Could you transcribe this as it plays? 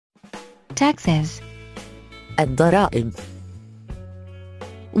taxes, الضرائب.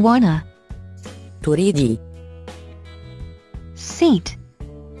 wanna, تريدي. seat,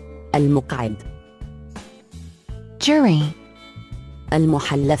 المقعد. jury,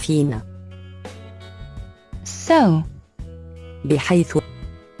 المحلفين. so, بحيث.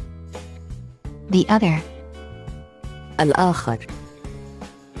 the other, الآخر.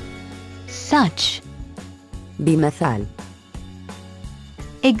 such, بمثال.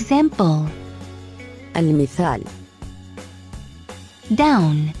 example, المثال.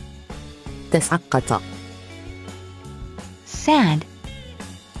 down, تسقط. sad,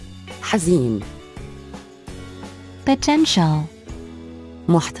 حزين. potential,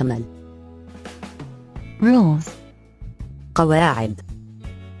 محتمل. rules, قواعد.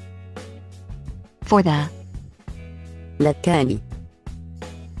 for the, لكان.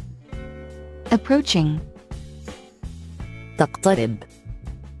 approaching, تقترب.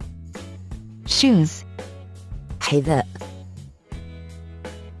 shoes, حذاء.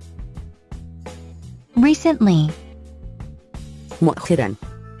 recently, مؤخرا.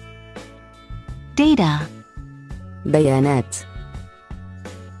 data, بيانات.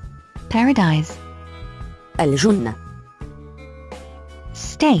 paradise, الجنة.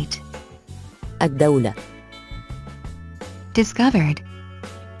 state, الدولة. discovered,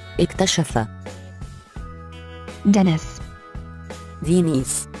 اكتشف. Dennis,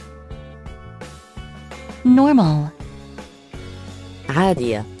 دينيس. normal,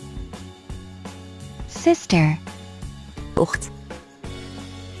 عادية. sister, أخت.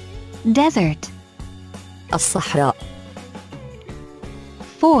 desert, الصحراء.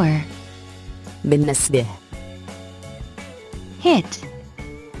 for, بالنسبة. hit,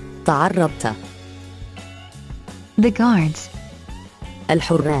 تعرضت. the guards,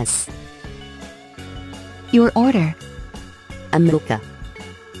 الحراس. your order, أمرك.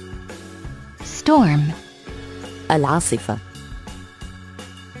 storm, العاصفة.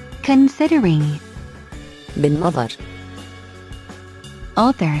 considering, بالنظر.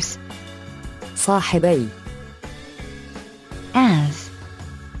 authors, صاحبي. as,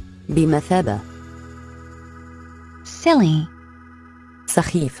 بمثابة. silly,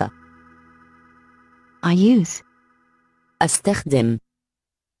 سخيفة. I use, أستخدم.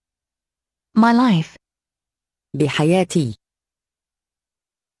 my life, بحياتي.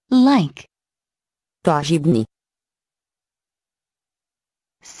 like, تعجبني.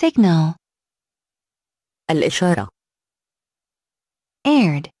 signal, الإشارة.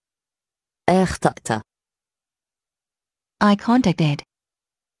 aired, أخطأت. I contacted,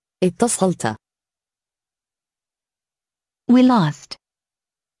 اتصلت. we lost,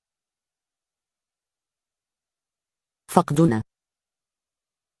 فقدنا.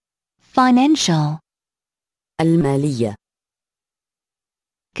 financial, المالية.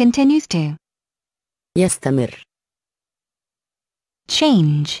 continues to, يستمر.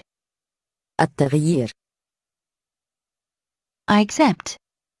 change, التغيير. I accept,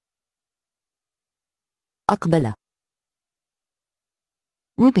 أقبل.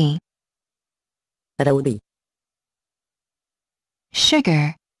 ruby, روبي.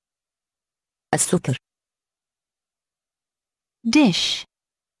 sugar, السكر. dish,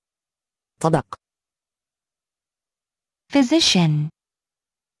 طبق. physician,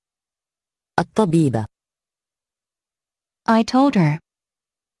 الطبيبة. I told her,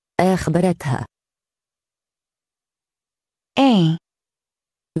 أخبرتها. a,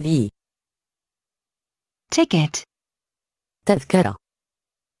 ذي. ticket, تذكرة.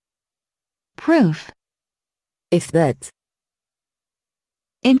 proof, إثبات.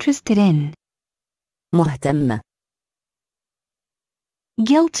 interested in, مهتمة.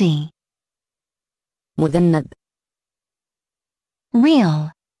 guilty, مذنب.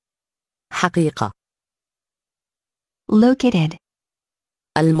 real, حقيقة. located,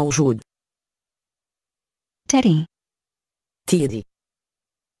 الموجود. teddy, تيري.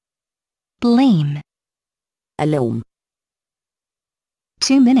 blame, اللوم.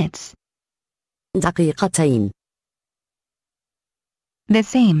 2 minutes, دقيقتين. the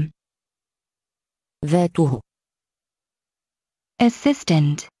same, ذاته.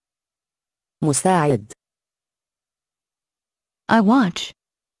 assistant, مساعد. I watch,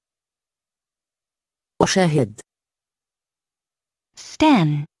 أشاهد.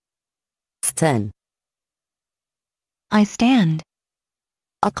 stand, ستان. I stand,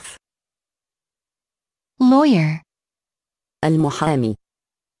 أقف. lawyer, المحامي.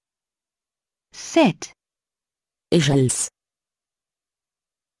 sit, اجلس.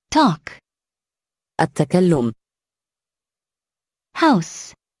 talk, التكلم.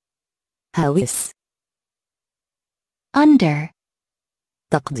 house, هاوس. under,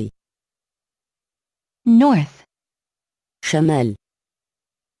 تقضي. North. شمال.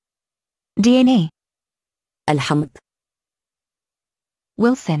 DNA. الحمض.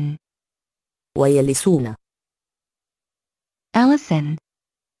 Wilson. ويلسون. Allison.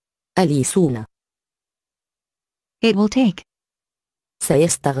 أليسون. It will take.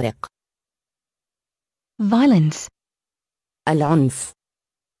 سيستغرق. Violence. العنف.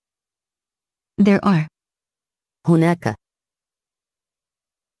 There are. هناك.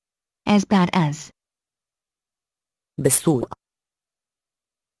 As bad as. بالسوء.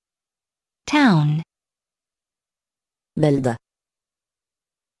 Town. بلدة.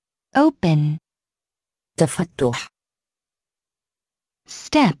 Open. تفتح.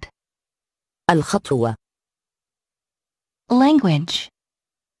 Step. الخطوة. Language.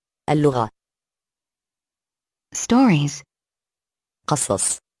 اللغة. Stories.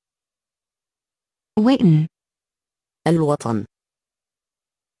 قصص. Waitin. الوطن.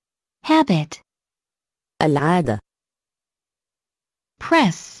 Habit. العادة.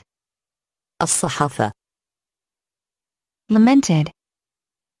 Press. الصحافة. Lamented.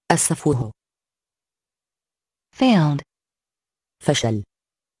 السفوه. Failed. فشل.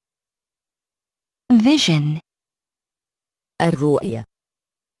 Vision. الرؤية.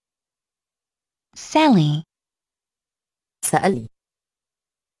 Sally. سألي.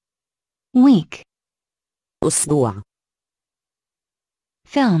 Week. أسبوع.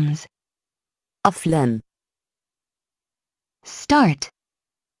 Films. أفلام. Start.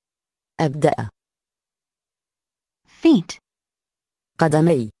 أبدأ. Feet.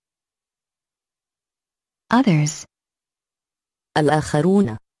 قدمي. Others.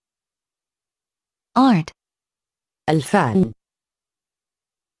 الآخرون. Art. الفعل.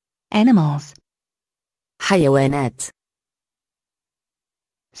 Animals. حيوانات.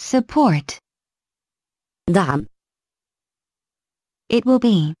 Support. دعم. It will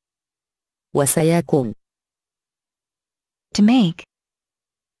be. وسيكون. To make.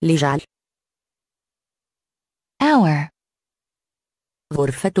 لجعل. Hour.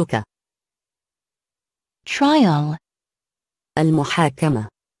 غرفتك. Trial. المحاكمة.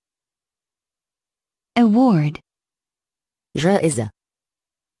 Award. جائزة.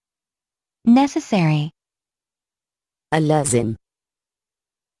 Necessary. اللازم.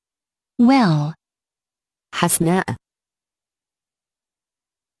 Well. حسناء.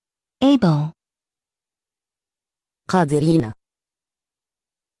 Able. قادرين.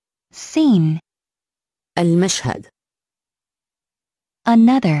 Scene. المشهد.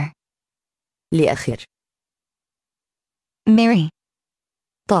 Another. لآخر. Mary.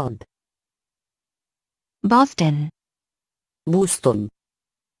 طاب. Boston. بوسطن.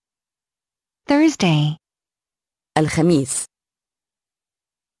 Thursday. الخميس.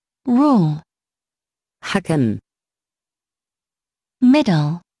 Rule. حكم.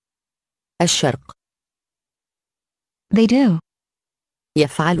 Middle. الشرق. They do.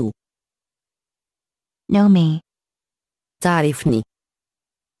 يفعل. Know me. تعرفني.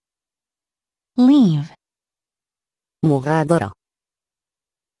 Leave. مغادرة.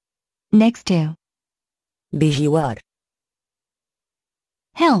 Next to. بجوار.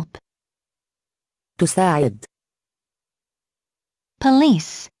 Help. تساعد.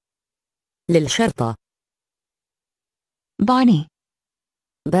 Police. للشرطة. Body.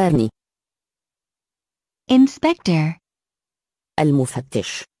 بارني. Inspector.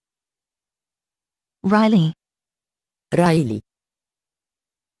 المفتش. Riley. رايلي.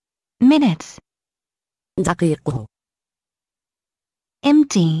 Minutes. دقيقه.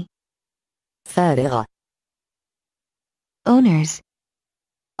 Empty. فارغة. Owners.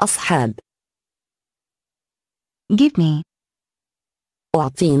 أصحاب. Give me.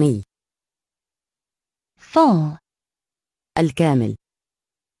 أعطيني. Full. الكامل.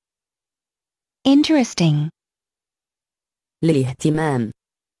 Interesting. للاهتمام.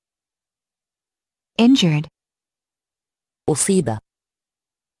 Injured. أصيب.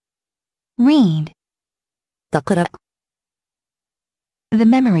 Read. تقرأ. The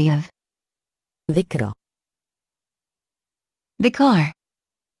memory of. ذكرى. The car.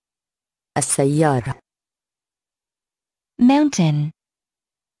 السيارة. Mountain.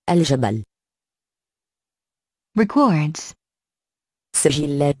 الجبل. Records.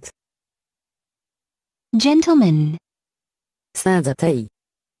 سجلات. Gentlemen. سادتي.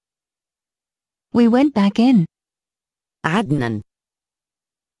 We went back in. عدنا.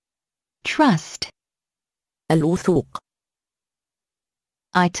 Trust. الوثوق.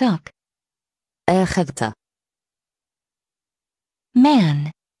 I took. آخذت.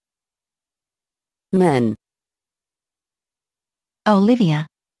 Man. مان. Olivia.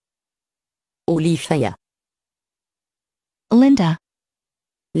 أوليفيا. Linda.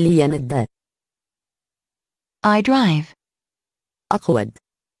 ليندات. I drive. أقود.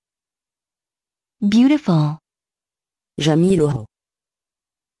 Beautiful. جميله.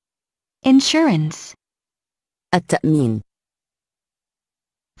 Insurance. التأمين.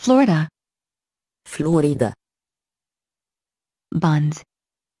 Florida. فلوريدا. Bonds.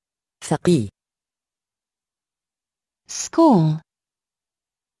 ثقي. School.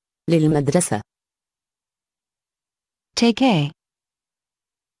 للمدرسة. Take a.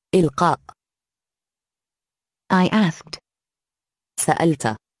 إلقاء. I asked.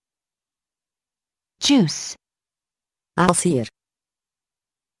 سألت. Juice. عصير.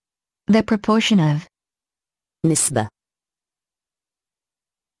 The proportion of. نسبة.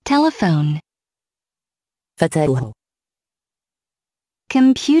 Telephone. فتاه.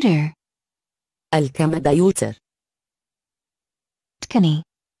 Computer. الكمبيوتر. تكني.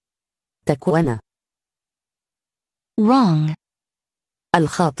 تكون. Wrong.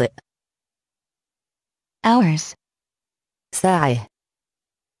 الخاطئ. Hours. ساعة.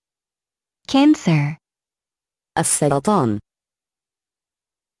 Cancer. السرطان.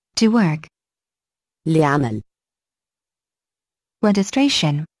 To work. لعمل.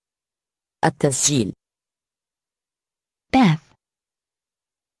 Registration. التسجيل. Beth.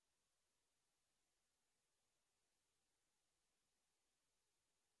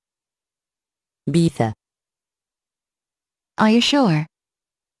 بيثة. Are you sure?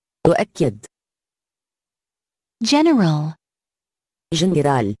 أؤكد. General.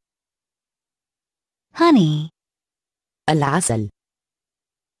 جنرال. Honey. العسل.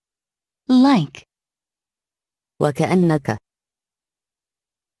 Like. وكأنك.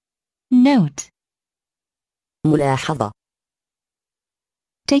 Note. ملاحظة.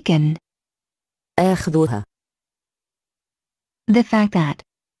 Taken. آخذها. The fact that.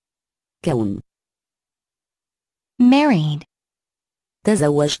 كون. Married.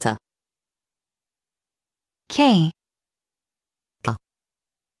 تزوجت. K. ك.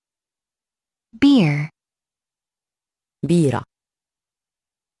 Beer. بيرة.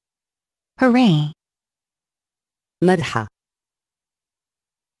 Hooray. مرحى.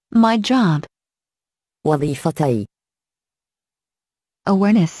 My job. وظيفتي.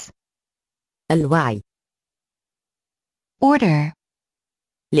 Awareness. الوعي. Order.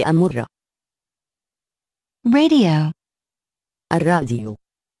 لأمر. Radio. الراديو.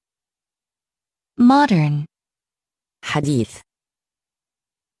 Modern. حديث.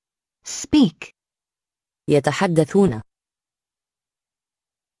 Speak. يتحدثون.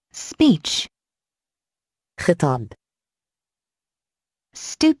 Speech. خطاب.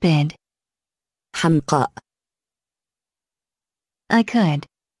 Stupid. حمقاء. I could.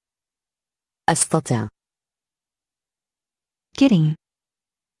 أستطيع. Kidding.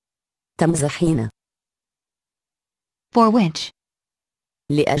 تمزحين. For which.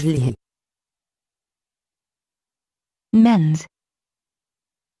 لأجله. Men's.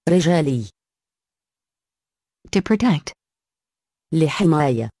 رجالي. To protect.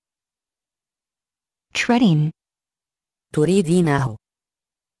 لحماية. Treading. تريدينه.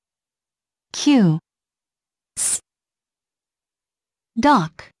 Q. س.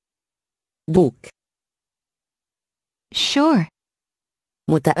 Dock. دوك. Sure.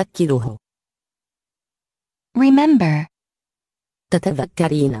 متأكده. Remember.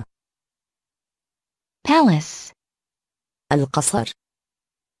 تتذكرين. Palace. القصر.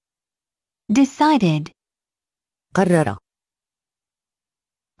 Decided. قرر.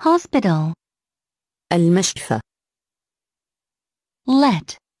 Hospital. المشفى.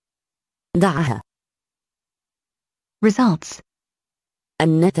 Let. دعها. Results.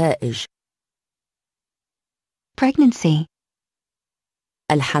 النتائج. Pregnancy.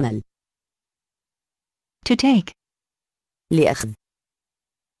 الحمل. To take. لأخذ.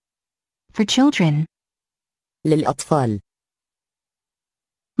 For children. للأطفال.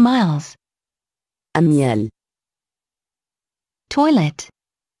 Miles. أميال. Toilet.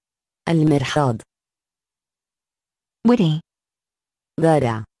 المرحاض. Witty.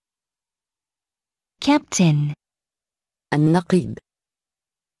 بارع. Captain. النقيب.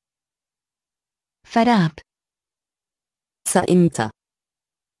 Fed up. سئمت.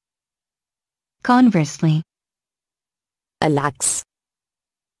 Conversely. العكس.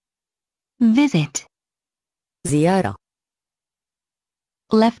 Visit. زيارة.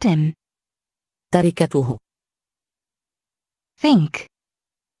 Left him. تركته. Think.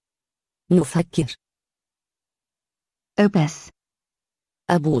 نفكر. Opus.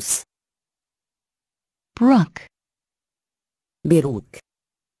 أبوس. Brook. بروك.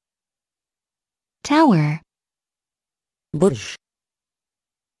 Tower. برج.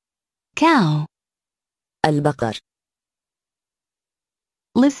 Cow. البقر.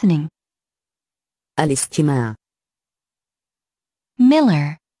 Listening. الاستماع.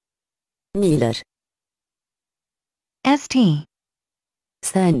 Miller. ميلر. St.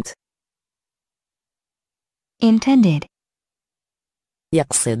 سانت. Intended.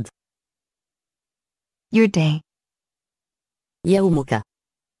 يقصد. Your day. يومك.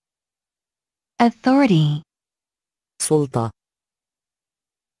 Authority. سلطة.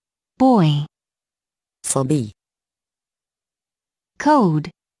 Boy. صبي. Code.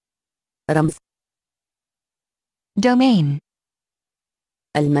 رمز. Domain.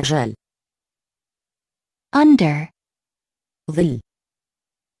 المجال. Under. ظل.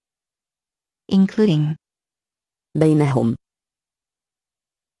 Including. بينهم.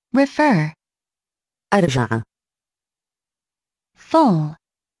 Refer. أرجع. Full.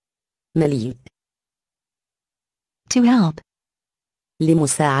 مليء. To help.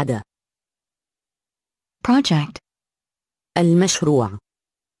 لمساعدة. Project. المشروع.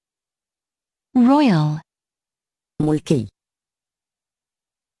 Royal. ملكي.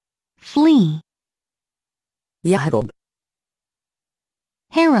 Flee. يهرب.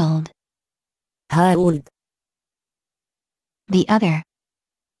 Herald. هارولد. The other.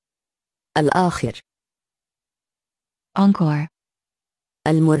 الآخر. Encore.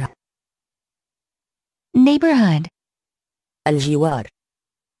 المره. Neighborhood. الجوار.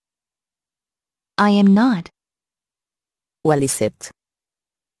 I am not. ولست.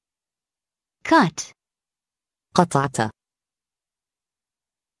 Cut. قطعت.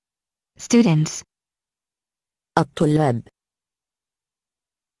 Students. الطلاب.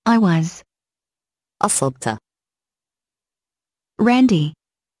 I was. أصبت. Randy.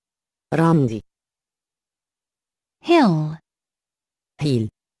 راندي. Hill. هيل.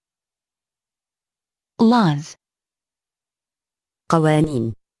 Laws.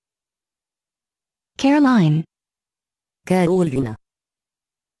 قوانين. Caroline. كارولينا.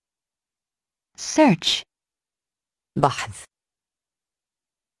 Search. بحث.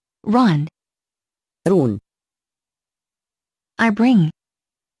 Run. رون. I bring.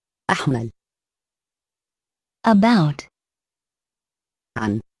 أحمل. About.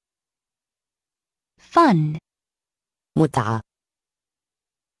 عن. Fun. متعة.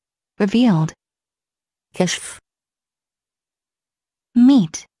 Revealed. كشف.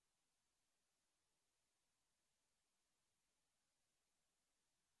 Meet.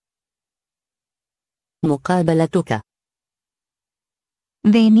 مقابلتك.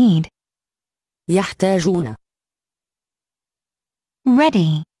 They need. يحتاجون.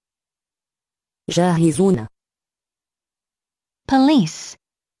 Ready. جاهزون. Police.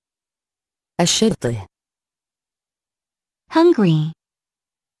 الشرطة. Hungry.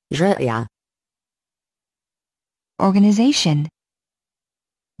 جائعة. Organization.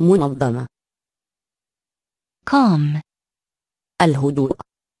 منظمة. Calm.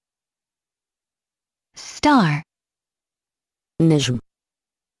 الهدوء. Star. نجم.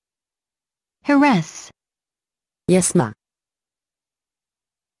 Harass. يسمع.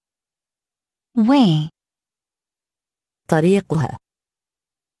 Way. طريقها.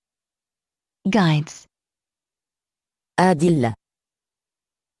 Guides. أدلة.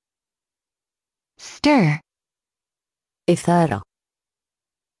 Stir. إثارة.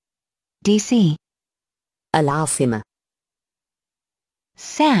 DC. العاصمة.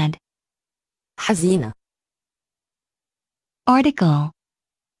 Sad. حزينة. Article.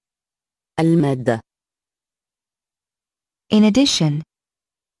 المادة. In addition.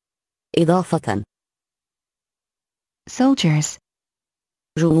 إضافة. Soldiers.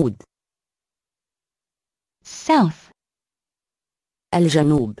 جنود. South.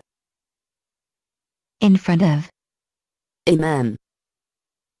 الجنوب. In front of. إمام.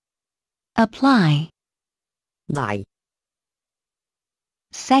 Apply. ضعي.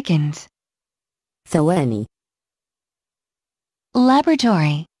 Seconds. ثواني.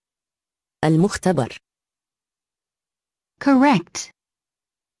 Laboratory. المختبر. Correct.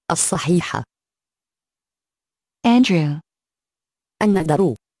 الصحيحة. Andrew.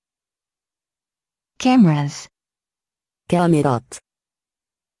 الندر. Cameras. كاميرات.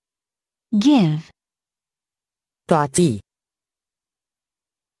 Give. تعطي.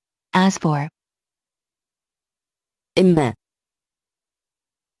 As for. إما.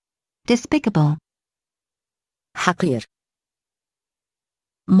 Despicable. حقير.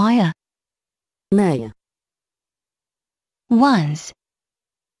 Maya. مايا. Was.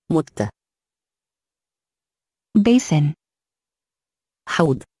 مت. Basin.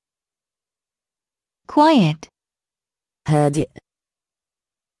 حوض. Quiet. هادئ.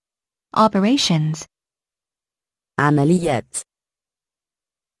 Operations. عمليات.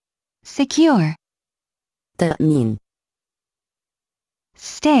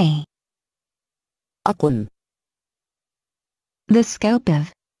 أقم. The scope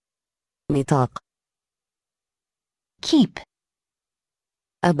of. نطاق. Keep.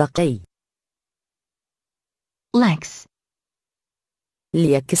 أبقي. Lex.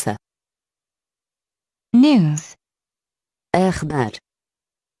 ليكس. News. أخبار.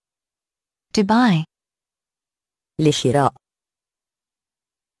 To buy. لشراء.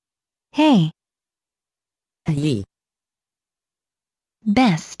 Hey. هي.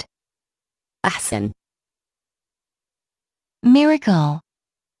 Best. أحسن. Miracle.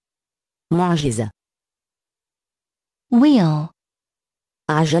 معجزة. Wheel.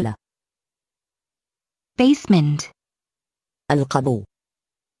 عجلة. Basement. القبو.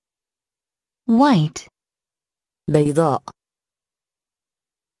 White. بيضاء.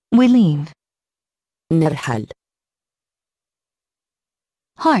 We leave. نرحل.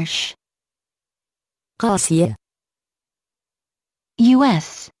 Harsh. قاسية.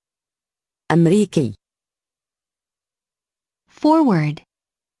 US. أمريكي. Forward.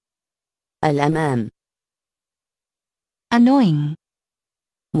 الأمام. Annoying.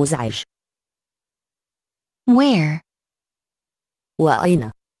 مزعج. Where.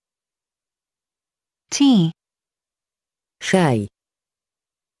 وأين. Tea. شاي.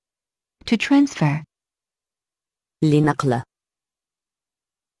 To transfer. لنقل.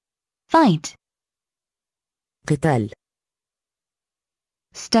 Fight. قتال.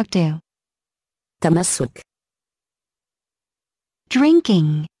 Stuck to. تمسك.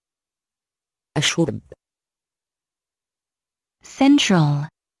 Drinking. الشرب. Central.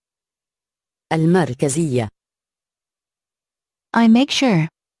 المركزية. I make sure.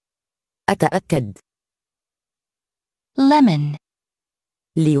 أتأكد. Lemon.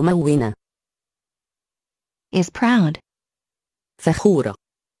 ليمون. Is proud. فخورة.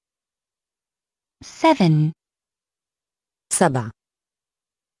 7. 7.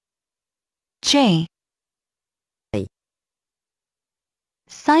 J. أي.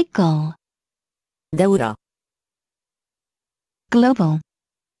 Cycle. دورة. Global.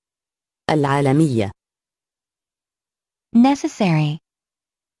 العالمية. Necessary.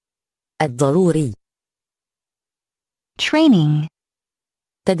 الضروري. Training.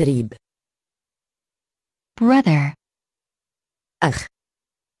 تدريب. Brother. أخ.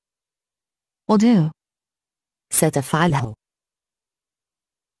 Will do. ستفعله.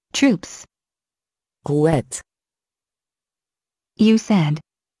 Troops. قوات. You said.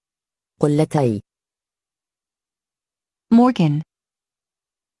 قلتي. Morgan.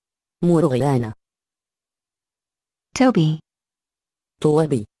 مرغيان. Toby.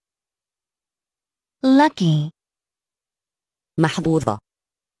 طوبي. Lucky. محظوظة.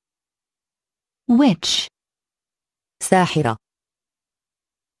 Witch. ساحرة.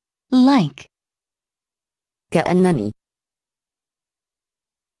 Like. كأنني.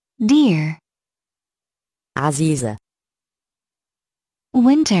 Dear. عزيزة.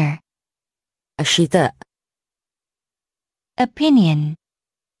 Winter. الشتاء. Opinion.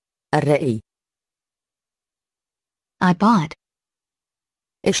 الرأي. I bought.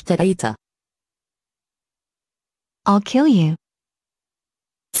 اشتريت. I'll kill you.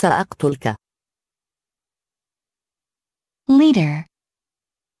 سأقتلك. Leader.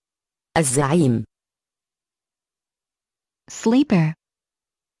 الزعيم. Sleeper.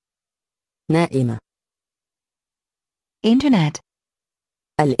 نائمة. Internet.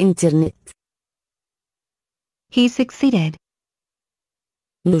 الإنترنت. He succeeded.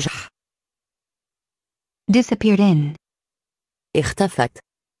 نجح. Disappeared in. اختفت.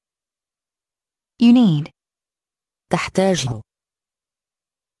 You need. تحتاجه.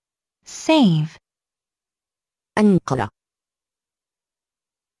 Save. أنقذ.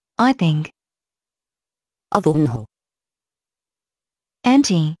 I think. أظنه.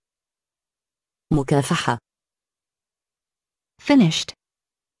 Anti. مكافحة. Finished.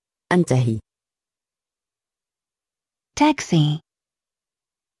 أنتهي. Taxi.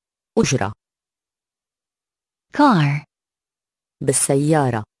 أجرة. Car.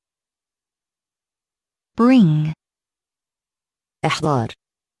 بالسيارة. Bring. إحضار.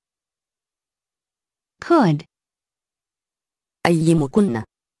 Could. أيمكن.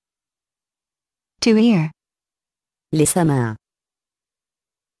 To ear. لسماع.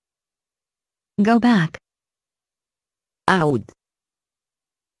 Go back. أعود.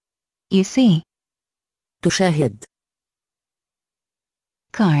 You see. تشاهد.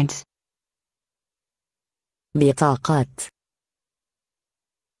 Cards. بطاقات.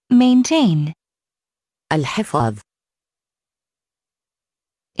 Maintain. الحفاظ.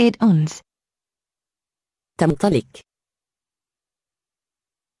 It owns. تمتلك.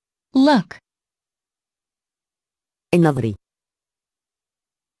 Look. النظر.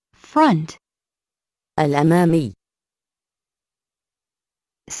 Front. الأمامي.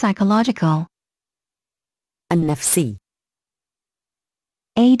 psychological, النفسي.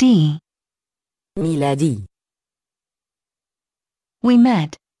 AD, ميلادي. we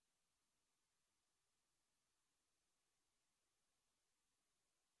met,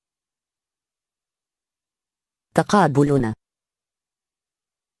 تقابلنا.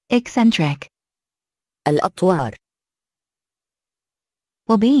 eccentric, الأطوار.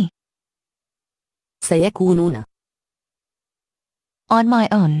 will be, سيكونون. on my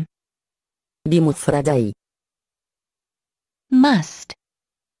own, بمفردي. must,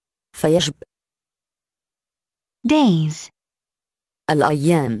 فيجب. days,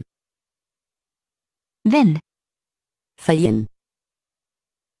 الأيام. then, فين.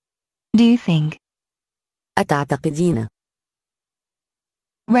 do you think, أتعتقدين.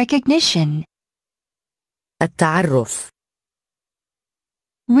 recognition, التعرف.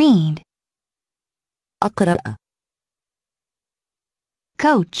 read, أقرأ.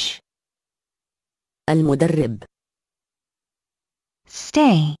 coach, المدرب.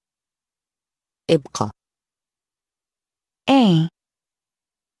 stay, ابقى. a,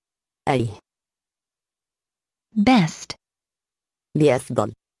 أي. best,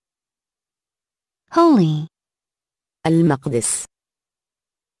 بأفضل. holy, المقدس.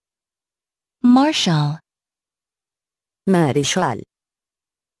 marshal, مارشال.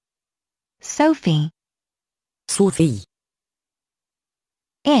 Sophie, صوفي.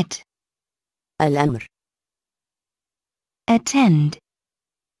 it, الأمر. attend,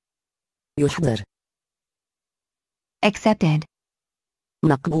 يحضر. accepted,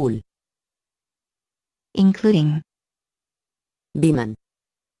 مقبول. including, بمن.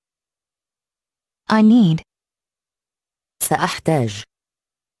 I need, سأحتاج.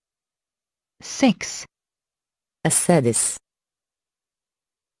 6, السادس.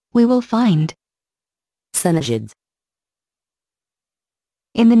 we will find, سنجد.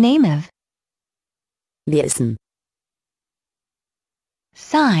 in the name of, باسم.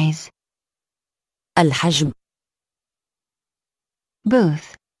 size, الحجم.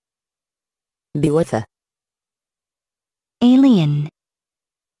 booth, بوثة. alien,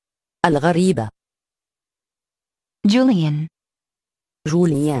 الغريبة. Julian,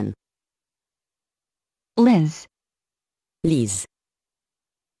 جوليان. Liz, ليز.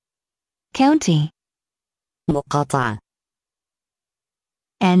 county, مقاطعة.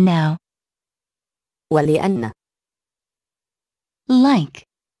 and now, ولأن. like,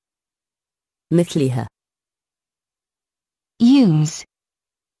 مثلها. use,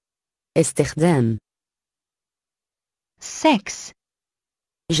 استخدام. sex,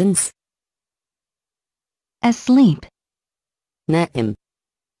 جنس. asleep, نائم.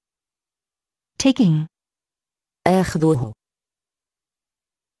 taking, آخذه.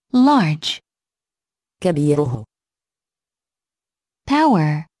 large, كبيره.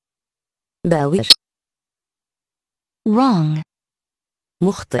 power, باور. wrong,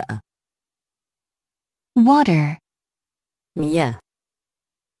 مخطئ. water, مياه.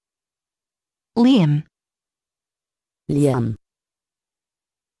 Liam, ليام.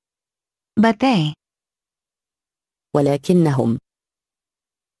 but they, ولكنهم.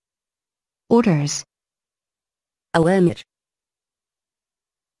 orders, أوامر.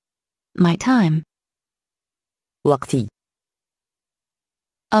 my time, وقتي.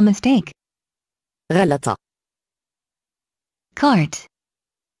 a mistake, غلط. cart,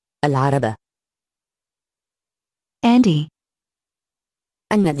 العربة. Andy,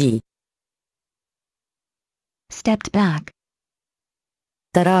 الندي. stepped back,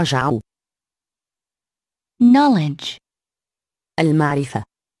 تراجعوا. knowledge, المعرفة.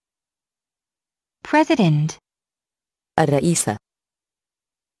 president, الرئيسة.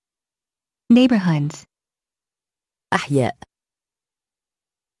 neighborhoods, أحياء.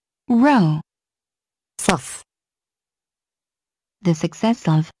 row, صف. the success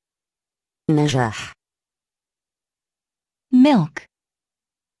of, نجاح. milk,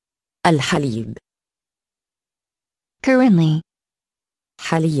 الحليب. currently,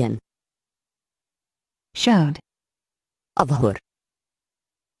 حاليا. showed, أظهر.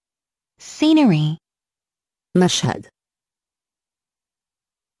 scenery, مشهد.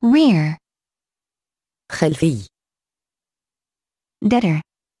 rear, خلفي. debtor,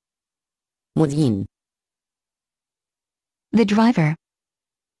 مدين. the driver,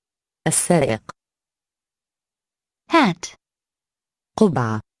 السائق. hat,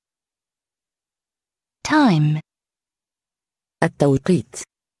 قبعة. time, التوقيت.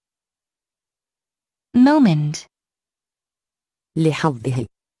 moment, لحظه.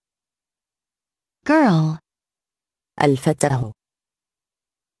 girl, الفتاة.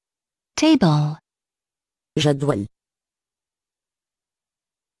 table, جدول.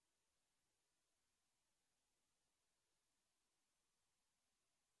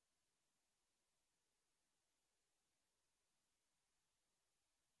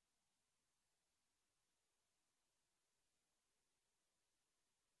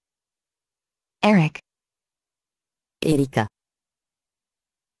 Eric. إريكا.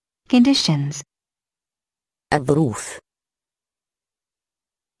 Conditions. الظروف.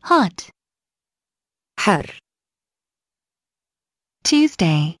 Hot. حار.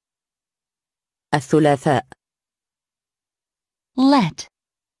 Tuesday. الثلاثاء. Let.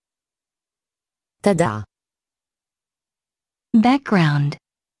 تدع. Background.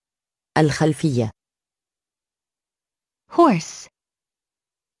 الخلفية. Horse.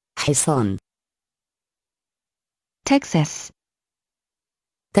 حصان. Texas.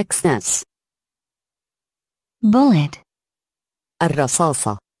 تكساس. Bullet.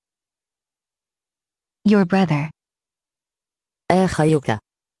 الرصاصة. Your brother. آخيك.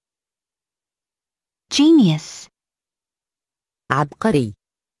 Genius. عبقري.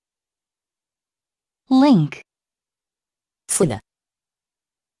 Link. صلة.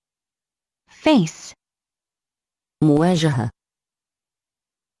 Face. مواجهة.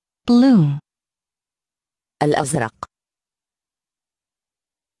 Blue. الأزرق.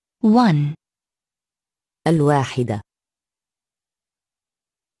 One. الواحدة.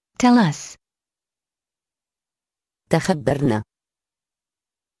 Tell us. تخبرنا.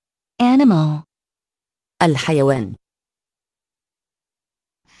 Animal. الحيوان.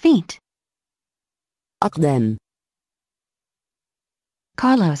 Feet. أقدام.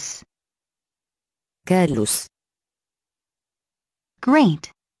 Carlos. كارلوس.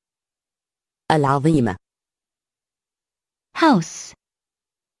 Great. العظيمة. House.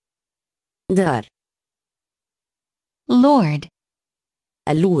 دار. Lord.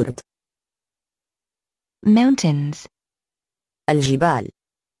 اللورد. Mountains. الجبال.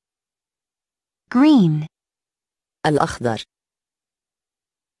 Green. الأخضر.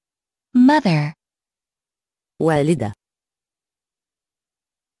 Mother. والدة.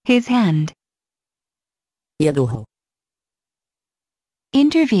 His hand. يده.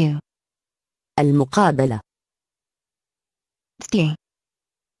 Interview. المقابلة. Stay.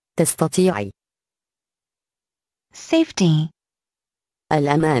 تستطيعي. Safety.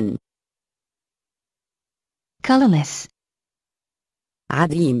 الأمان. Colorless.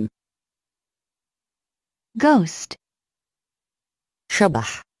 عديم. Ghost.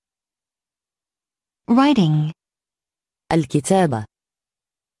 شبح. Writing. الكتابة.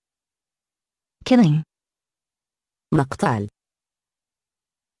 Killing. مقتل.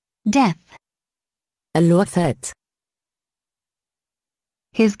 Death. الوفاة.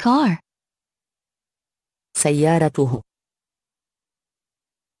 His car. سيارته.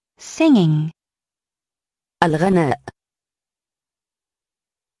 Singing. الغناء.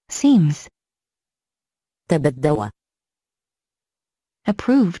 Seems. تبدو.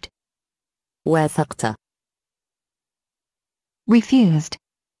 Approved. وافقت. Refused.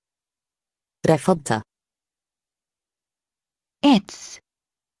 رفضت. It's.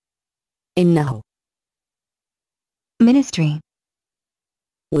 إنه. Ministry.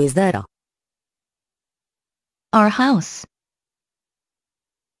 وزارة. Our house.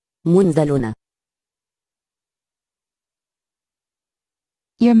 منزلنا.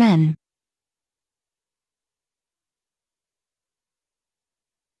 Your men.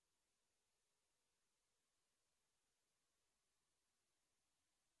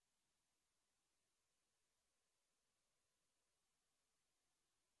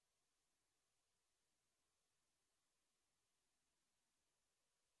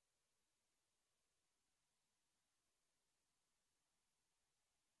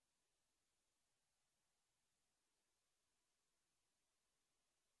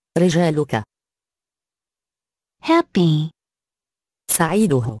 رجالك. Happy.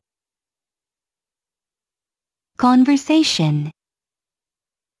 سعيده. Conversation.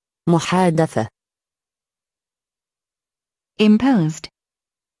 محادثة. Imposed.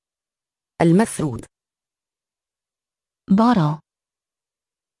 المفروض. Bottle.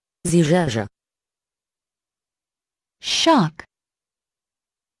 زجاجة. Shock.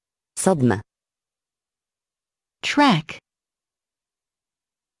 صدمة. Track.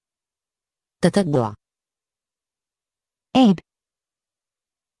 تتبع. Abe.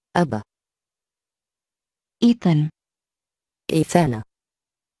 أب. Ethan. إيثان.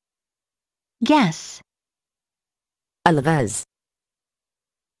 Gas. الغاز.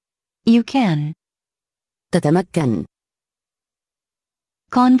 You can. تتمكن.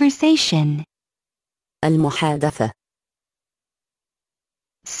 Conversation. المحادثة.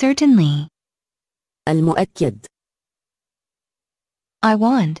 Certainly. المؤكد. I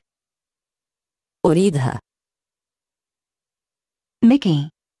want. أريدها. Mickey.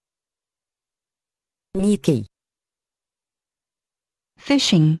 ميكي.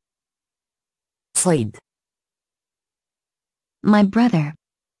 Fishing. صيد. My brother.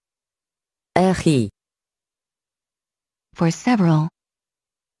 أخي. For several.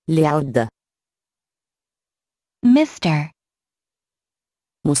 لعدة. Mr.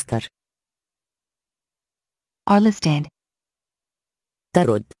 مستر. Are listed.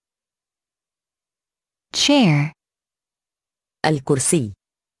 ترد. Chair. الكرسي.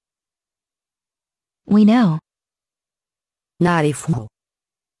 We know. نعرفه.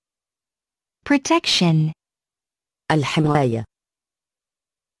 Protection. الحماية.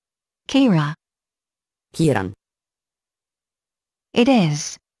 Kira. كيران. It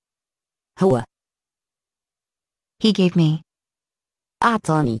is. هو. He gave me.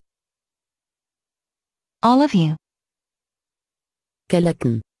 أعطاني. All of you.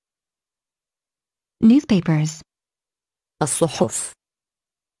 كلكم. Newspapers. الصحف.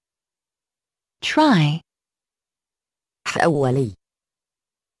 Try. أولي.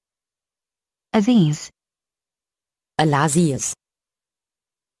 Aziz. العزيز.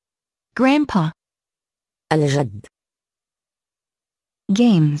 Grandpa. الجد.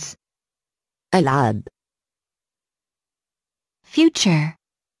 Games. ألعاب. Future.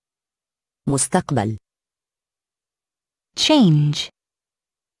 مستقبل. Change.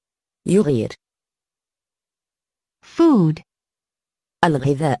 يغير. Food.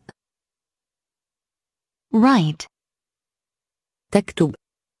 الغذاء. Write. تكتب.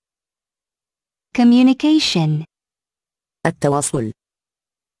 Communication. التواصل.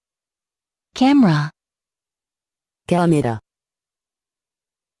 Camera. كاميرا.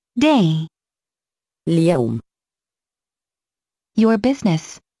 Day. اليوم. Your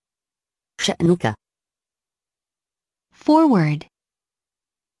business. شأنك. Forward.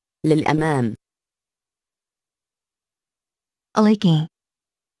 للأمام. Aliki.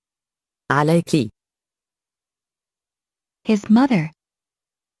 عليك. His mother.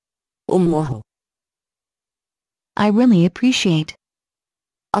 أمه. I really appreciate.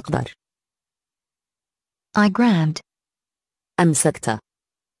 أقدر. I grabbed. أمسكت.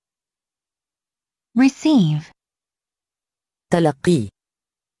 Receive. تلقي.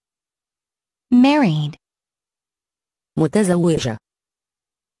 Married. متزوجة.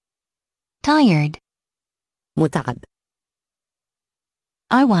 Tired. متعب.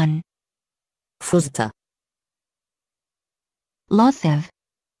 I won. فزت. Loss of.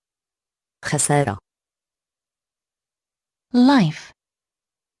 خسارة. Life.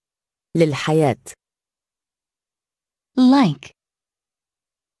 للحياة. Like.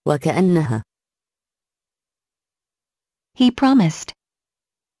 وكأنها. He promised.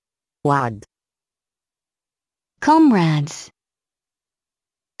 وعد. Comrades.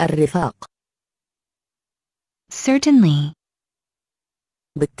 الرفاق. Certainly.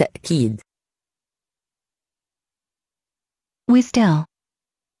 بالتأكيد. We still.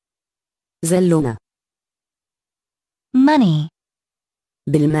 زلنا. Money.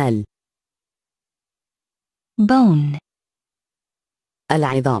 بالمال. Bone.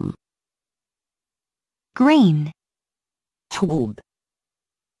 العظام. Grain. حبوب.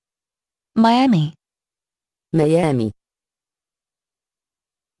 Miami. ميامي.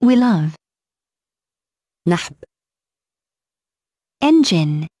 We love. نحب.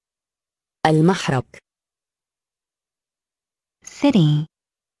 Engine. المحرك. City.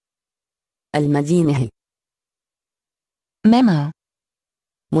 المدينة. Memo.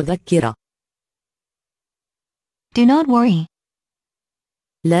 مذكرة. Do not worry.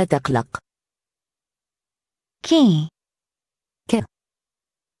 لا تقلق. Key. ك.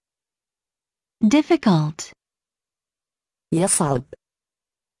 Difficult. يصعب.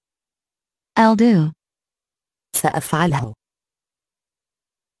 I'll do. سأفعله.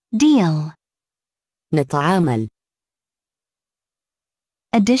 Deal. نتعامل.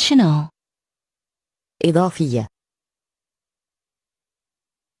 Additional. إضافية.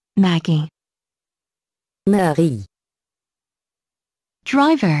 Maggie. ماغي.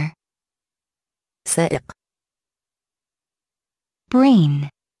 Driver. سائق. Brain.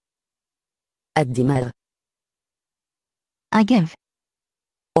 الدماغ. I give.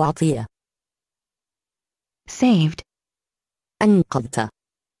 أعطي. Saved. أنقذت.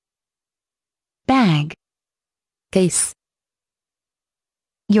 Bag. كيس.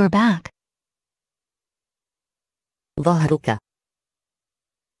 Your back. ظهرك.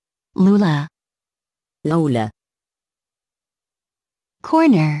 Lula. لولا.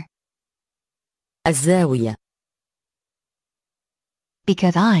 Corner. الزاوية.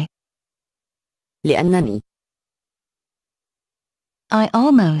 Because I. لأنني I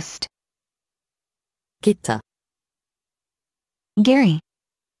almost. كدت Gary.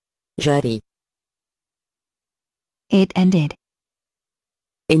 جاري It ended.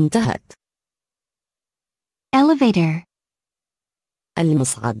 انتهت Elevator.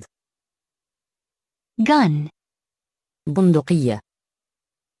 المصعد Gun. بندقية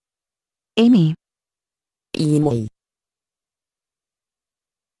Amy. إيموي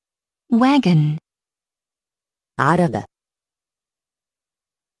Wagon. عربة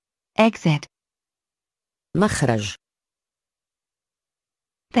Exit. مخرج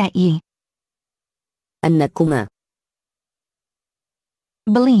That ye. أنكما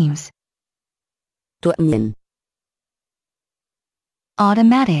Believes. تؤمن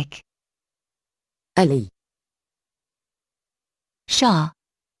Automatic. ألي Shaw.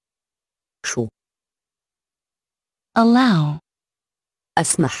 شو Allow.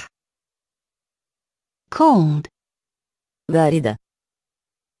 أسمح Cold. باردة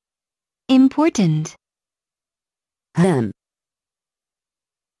Important. هام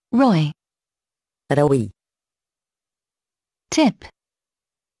Roy. روي Tip.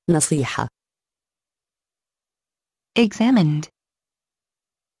 نصيحة Examined.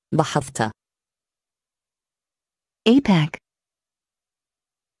 بحثت APAC.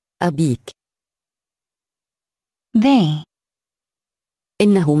 أبيك They.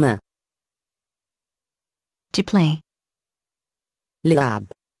 إنهما To play. لعب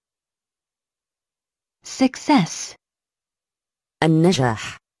Success.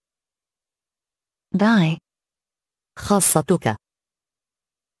 النجاح Thy. خاصتك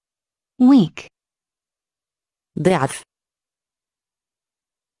Weak. ضعف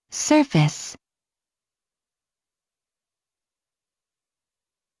Surface.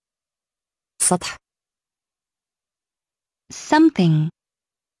 سطح Something.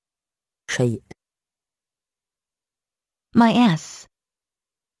 شيء My ass.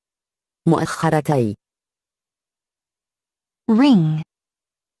 مؤخرتي Ring.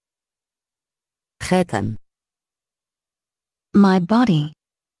 خاتم My body.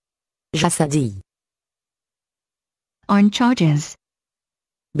 جسدي On charges.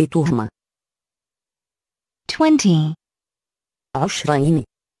 بتهمة 20. 20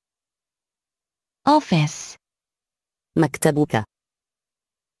 Office. مكتبك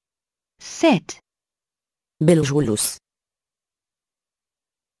Sit. بالجلوس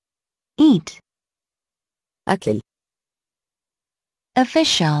Eat. أكل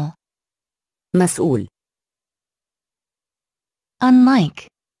Official. مسؤول Unlike.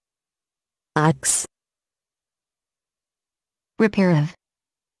 عكس Reparative.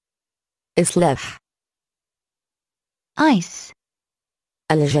 إصلاح Ice.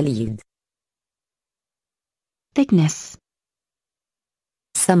 الجليد Thickness.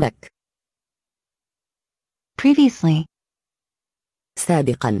 سمك Previously.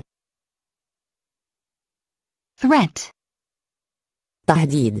 سابقا Threat.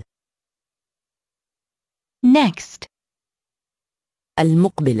 تهديد Next.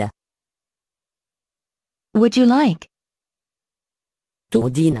 المقبلة Would you like?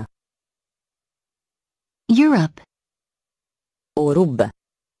 تؤدين Europe. أوروبا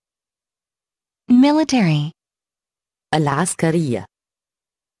Military. العسكرية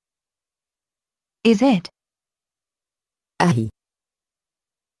Is it? أهي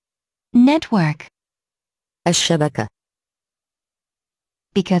Network. الشبكة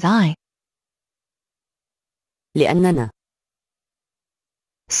Because I. لأننا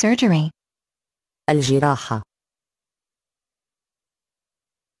Surgery. الجراحة